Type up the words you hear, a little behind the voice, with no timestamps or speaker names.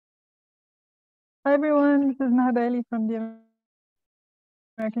Hi everyone, this is Maha from the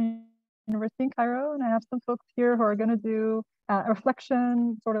American University in Cairo, and I have some folks here who are going to do a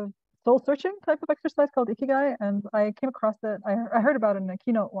reflection, sort of soul-searching type of exercise called Ikigai, and I came across it. I heard about it in a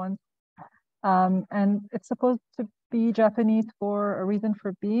keynote once, and it's supposed to be Japanese for a reason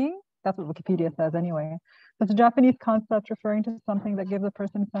for being. That's what Wikipedia says anyway. So it's a Japanese concept referring to something that gives a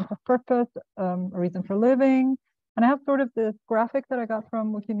person a sense of purpose, a reason for living. And I have sort of this graphic that I got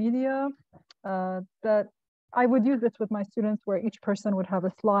from Wikimedia that I would use this with my students, where each person would have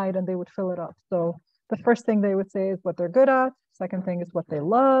a slide and they would fill it up. So the first thing they would say is what they're good at. Second thing is what they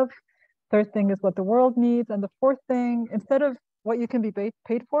love. Third thing is what the world needs. And the fourth thing, instead of what you can be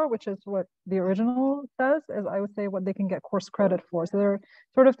paid for, which is what the original says, is I would say what they can get course credit for. So they're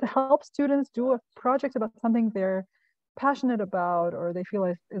sort of to help students do a project about something they're passionate about, or they feel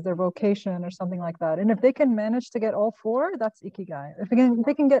like is their vocation or something like that. And if they can manage to get all four, that's Ikigai. If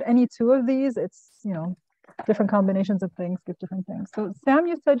they can get any two of these, it's, different combinations of things give different things. So Sam,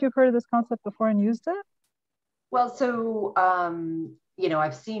 you said you've heard of this concept before and used it? Well, so,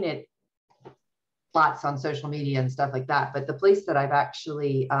 I've seen it lots on social media and stuff like that, but the place that I've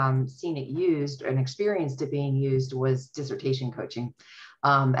actually seen it used and experienced it being used was dissertation coaching.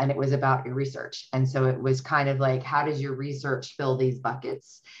 And it was about your research. And so it was kind of like, how does your research fill these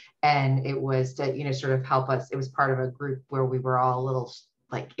buckets? And it was to, sort of help us. It was part of a group where we were all a little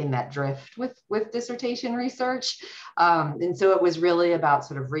like in that drift with dissertation research. And so it was really about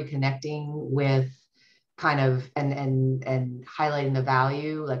sort of reconnecting with kind of and highlighting the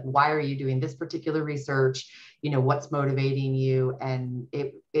value, like, why are you doing this particular research? What's motivating you? And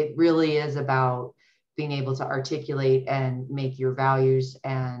it really is about being able to articulate and make your values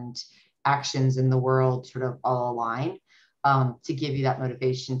and actions in the world sort of all align, to give you that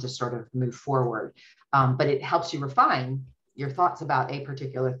motivation to sort of move forward. But it helps you refine your thoughts about a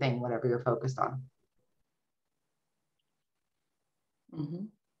particular thing, whatever you're focused on. Mm-hmm.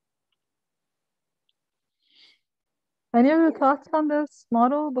 Any other thoughts on this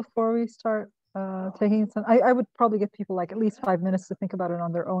model before we start taking some? I would probably give people like at least 5 minutes to think about it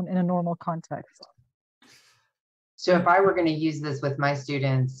on their own in a normal context. So if I were going to use this with my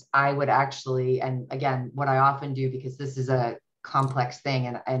students, I would actually, and again, what I often do, because this is a complex thing,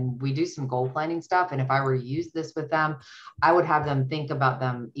 and we do some goal planning stuff. And if I were to use this with them, I would have them think about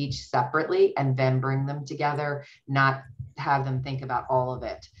them each separately and then bring them together, not have them think about all of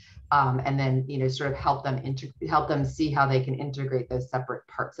it. And then, sort of help them see how they can integrate those separate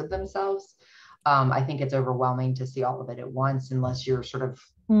parts of themselves. I think it's overwhelming to see all of it at once, unless you're sort of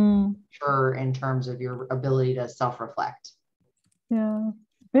sure in terms of your ability to self-reflect. Yeah.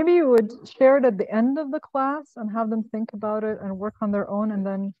 Maybe you would share it at the end of the class and have them think about it and work on their own, and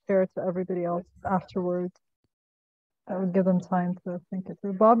then share it to everybody else afterwards. That would give them time to think it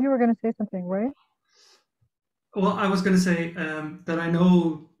through. Bob, you were going to say something, right? Well, I was going to say that I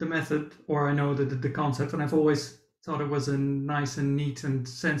know the method, or I know the concept, and I've always thought it was a nice and neat and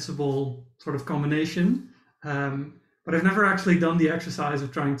sensible sort of combination. But I've never actually done the exercise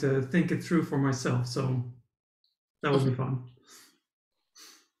of trying to think it through for myself. So that would be fun.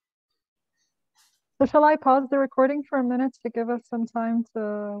 So shall I pause the recording for a minute to give us some time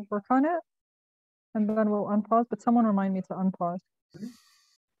to work on it? And then we'll unpause, but someone remind me to unpause.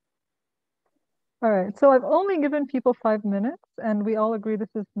 All right, so I've only given people 5 minutes, and we all agree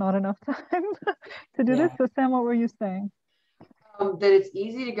this is not enough time to do this. So Sam, what were you saying? That it's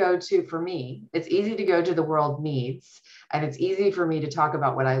easy to go to, for me, it's easy to go to the world needs, and it's easy for me to talk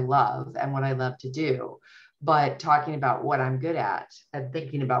about what I love and what I love to do. But talking about what I'm good at and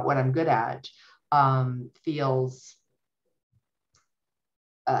thinking about what I'm good at feels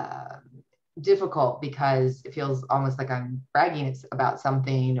difficult, because it feels almost like I'm bragging about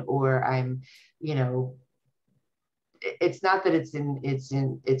something, or I'm, it's not that it's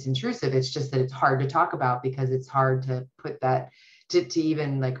intrusive. It's just that it's hard to talk about, because it's hard to put that to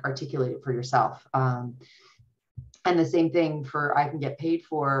even like articulate it for yourself. And the same thing for I can get paid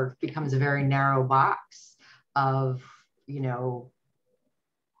for becomes a very narrow box of,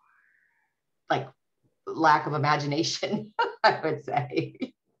 like lack of imagination, I would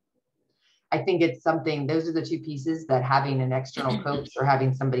say. I think it's something, those are the two pieces that having an external coach or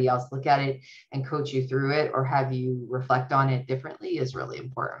having somebody else look at it and coach you through it, or have you reflect on it differently, is really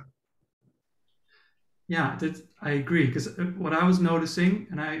important. Yeah, I agree, because what I was noticing,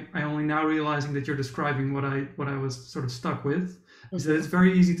 and I only now realizing that you're describing what I was sort of stuck with, is that it's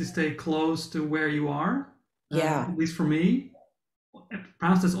very easy to stay close to where you are. Yeah. At least for me.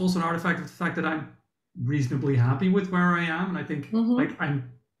 Perhaps that's also an artifact of the fact that I'm reasonably happy with where I am, and I think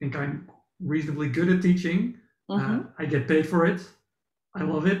I'm reasonably good at teaching. I get paid for it. I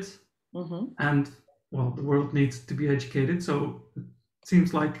love it. And well, the world needs to be educated, so it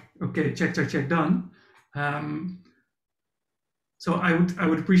seems like, okay, check, done. So I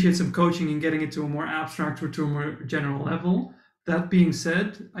would appreciate some coaching in getting it to a more abstract or to a more general level. That being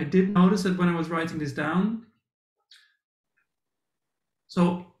said, I did notice that when I was writing this down,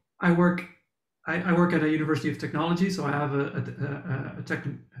 so I work at a University of Technology, so I have a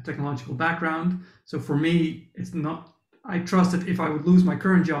technological background. So for me, it's not, I trust that if I would lose my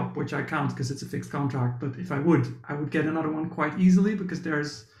current job, which I can't because it's a fixed contract, but if I would get another one quite easily because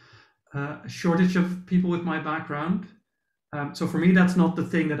there's a shortage of people with my background. So for me, that's not the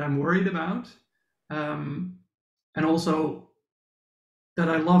thing that I'm worried about. And also that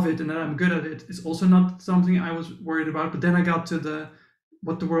I love it and that I'm good at it is also not something I was worried about. But then I got to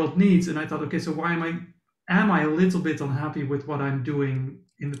what the world needs, and I thought, okay, so why am I a little bit unhappy with what I'm doing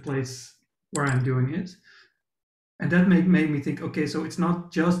in the place where I'm doing it? And that made me think, okay, so it's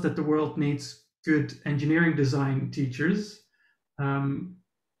not just that the world needs good engineering design teachers,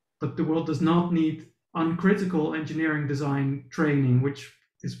 but the world does not need uncritical engineering design training, which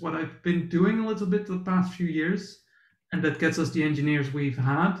is what I've been doing a little bit the past few years. And that gets us the engineers we've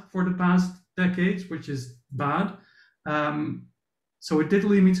had for the past decades, which is bad. So it did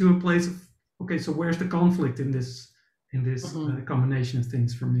lead me to a place of, okay, so where's the conflict in this combination of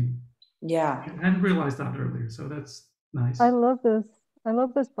things for me? Yeah. I hadn't realized that earlier, so that's nice. I love this,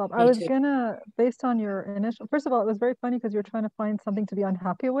 Bob. I was too. gonna, based on your initial, first of all, it was very funny because you're trying to find something to be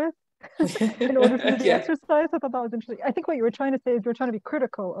unhappy with in order to do the exercise. I thought that was interesting. I think what you were trying to say is you're trying to be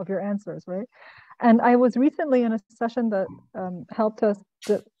critical of your answers, right? And I was recently in a session that helped us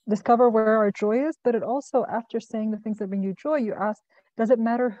to discover where our joy is, but it also, after saying the things that bring you joy, you asked, does it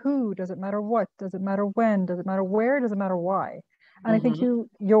matter who? Does it matter what? Does it matter when? Does it matter where? Does it matter why? And I think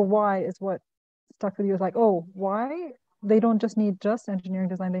your why is what stuck with you. Is like, oh, why? They don't just need engineering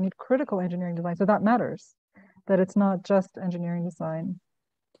design, they need critical engineering design. So that matters, that it's not just engineering design,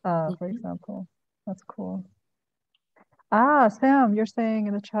 for example. That's cool. Sam, you're saying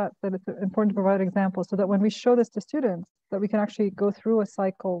in the chat that it's important to provide examples so that when we show this to students, that we can actually go through a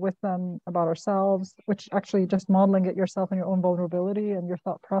cycle with them about ourselves, which actually just modeling it yourself and your own vulnerability and your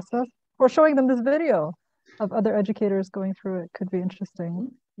thought process, or showing them this video of other educators going through it could be interesting.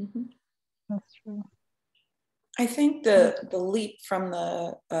 That's true. I think the leap from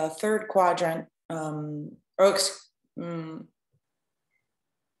the third quadrant,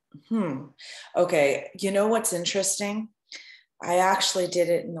 okay, you know what's interesting? I actually did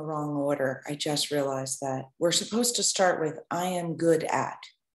it in the wrong order. I just realized that. We're supposed to start with I am good at,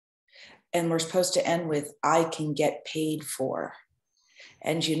 and we're supposed to end with I can get paid for.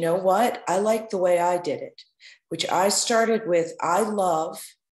 And you know what? I like the way I did it, which I started with I love,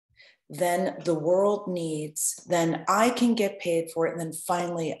 then the world needs, then I can get paid for it, and then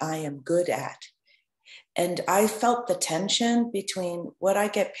finally I am good at. And I felt the tension between what I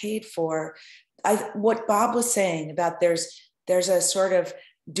get paid for, what Bob was saying about there's a sort of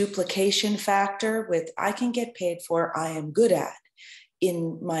duplication factor with I can get paid for, I am good at,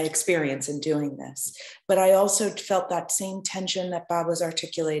 in my experience in doing this. But I also felt that same tension that Bob was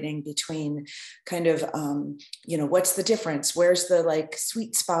articulating between kind of, what's the difference? Where's the like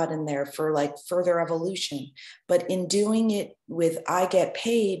sweet spot in there for like further evolution? But in doing it with I get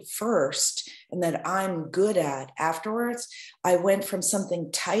paid first and then I'm good at afterwards, I went from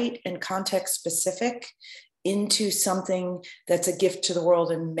something tight and context specific into something that's a gift to the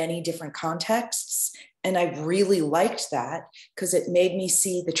world in many different contexts. And I really liked that because it made me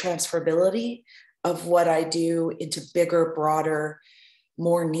see the transferability of what I do into bigger, broader,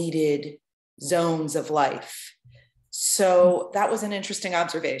 more needed zones of life. So that was an interesting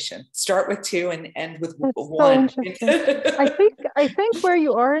observation. Start with two and end with one. So I think where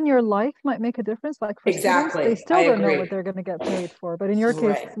you are in your life might make a difference. Like for students, they still don't know what they're going to get paid for. But in your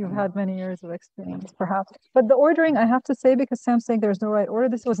case, you've had many years of experience, perhaps. But the ordering, I have to say, because Sam's saying there's no right order,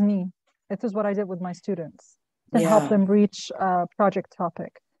 this was me. This is what I did with my students to help them reach a project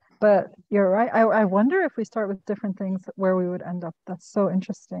topic. But you're right. I wonder if we start with different things where we would end up. That's so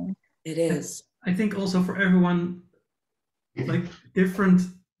interesting. It is. I think also for everyone, like different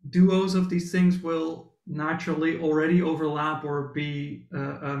duos of these things will naturally already overlap or be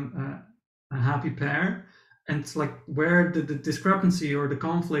a happy pair. And it's like where the discrepancy or the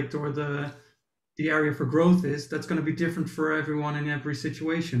conflict or the area for growth is, that's going to be different for everyone in every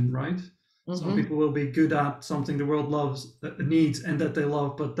situation, right? Some people will be good at something the world loves, needs, and that they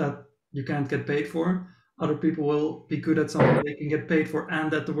love, but that you can't get paid for. Other people will be good at something they can get paid for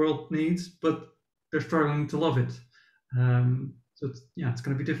and that the world needs, but they're struggling to love it. So it's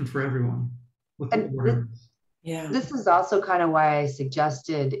going to be different for everyone. Yeah. This is also kind of why I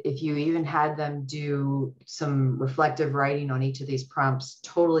suggested if you even had them do some reflective writing on each of these prompts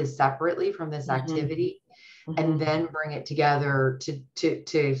totally separately from this activity, and then bring it together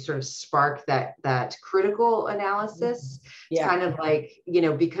to sort of spark that critical analysis. It's kind of like, you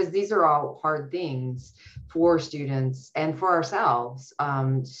know, because these are all hard things for students and for ourselves.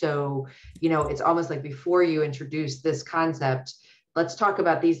 So, you know, it's almost like before you introduce this concept, let's talk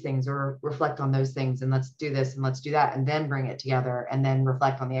about these things or reflect on those things, and let's do this and let's do that, and then bring it together and then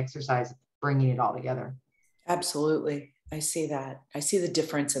reflect on the exercise, bringing it all together. Absolutely. I see that. I see the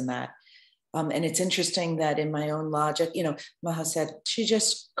difference in that. And it's interesting that in my own logic, you know, Maha said she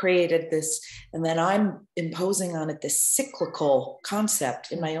just created this, and then I'm imposing on it this cyclical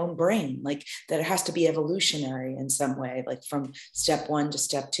concept in my own brain, like that it has to be evolutionary in some way, like from step 1 to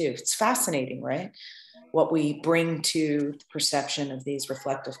step 2. It's fascinating, right? What we bring to the perception of these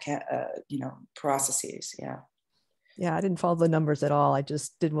reflective, you know, processes. Yeah. Yeah, I didn't follow the numbers at all. I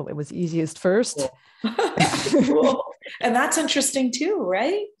just did what was easiest first. Cool. Cool. And that's interesting too,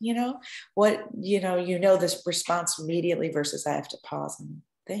 right? You know, this response immediately versus I have to pause and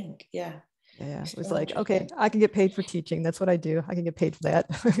think. Yeah. Yeah. It was like, okay, I can get paid for teaching. That's what I do. I can get paid for that.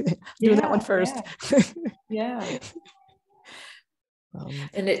 Doing that one first. Yeah.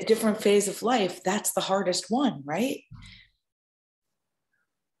 And at different phase of life, that's the hardest one, right?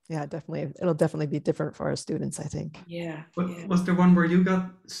 Yeah, definitely. It'll definitely be different for our students, I think. Yeah. But was there one where you got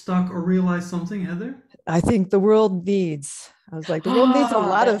stuck or realized something, Heather? I think the world needs, I was like, the world needs a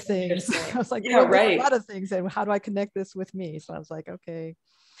lot of things. I was like, yeah, right. A lot of things. And how do I connect this with me? So I was like, okay,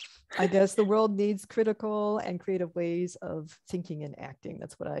 I guess the world needs critical and creative ways of thinking and acting.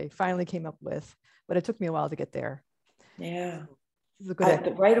 That's what I finally came up with, but it took me a while to get there. Yeah.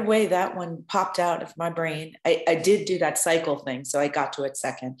 Right away, that one popped out of my brain. I did do that cycle thing, so I got to it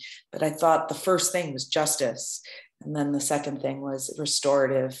second. But I thought the first thing was justice. And then the second thing was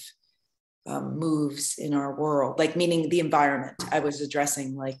restorative moves in our world, like meaning the environment. I was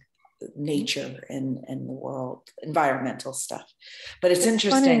addressing like nature and the world, environmental stuff. But it's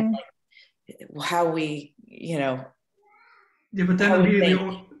interesting how we, you know. Yeah, but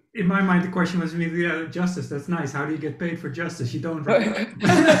then in my mind, the question was really justice. That's nice. How do you get paid for justice? You don't. That's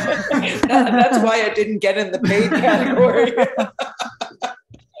why I didn't get in the paid category.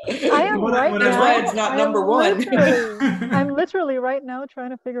 I am That's why it's not number one. I'm literally right now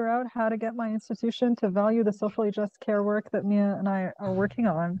trying to figure out how to get my institution to value the socially just care work that Mia and I are working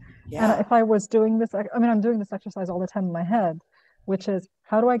on. Yeah. And if I was doing this, I mean, I'm doing this exercise all the time in my head, which is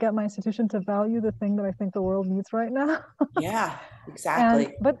how do I get my institution to value the thing that I think the world needs right now? Yeah,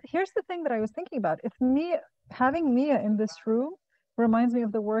 exactly. But here's the thing that I was thinking about. If having Mia in this room reminds me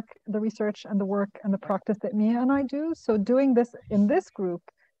of the work, the research and the work and the practice that Mia and I do. So doing this in this group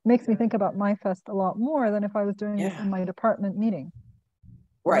makes me think about MYFest a lot more than if I was doing this in my department meeting.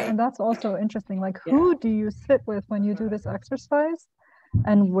 Right. And that's also interesting. Like, who do you sit with when you do this exercise,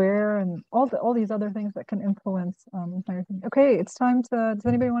 and where, and all these other things that can influence everything. Okay, it's time to. Does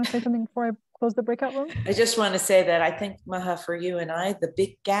anybody want to say something before I close the breakout room? I just want to say that I think, Maha, for you and I, the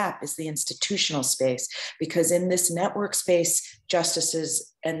big gap is the institutional space, because in this network space, justice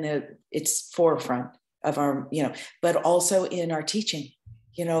is it's forefront of our, you know, but also in our teaching.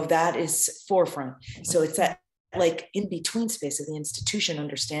 You know, that is forefront. So it's that like in between space of the institution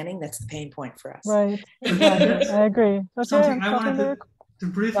understanding that's the pain point for us. Right. Exactly. I agree. Okay, something I wanted to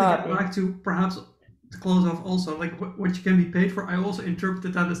briefly get back to, perhaps to close off also, like what you can be paid for. I also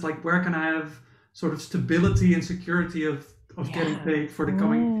interpreted that as like, where can I have sort of stability and security of getting paid for the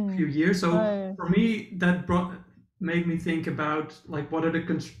coming few years. So for me, that made me think about like, what are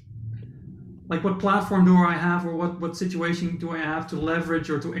what platform do I have, or what situation do I have to leverage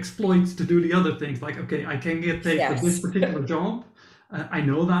or to exploit to do the other things? Like, okay, I can get paid for this particular job. I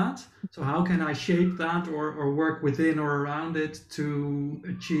know that. So how can I shape that or work within or around it to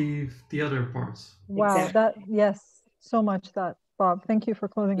achieve the other parts? Wow, yes, so much that, Bob. Thank you for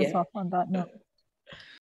closing us off on that note.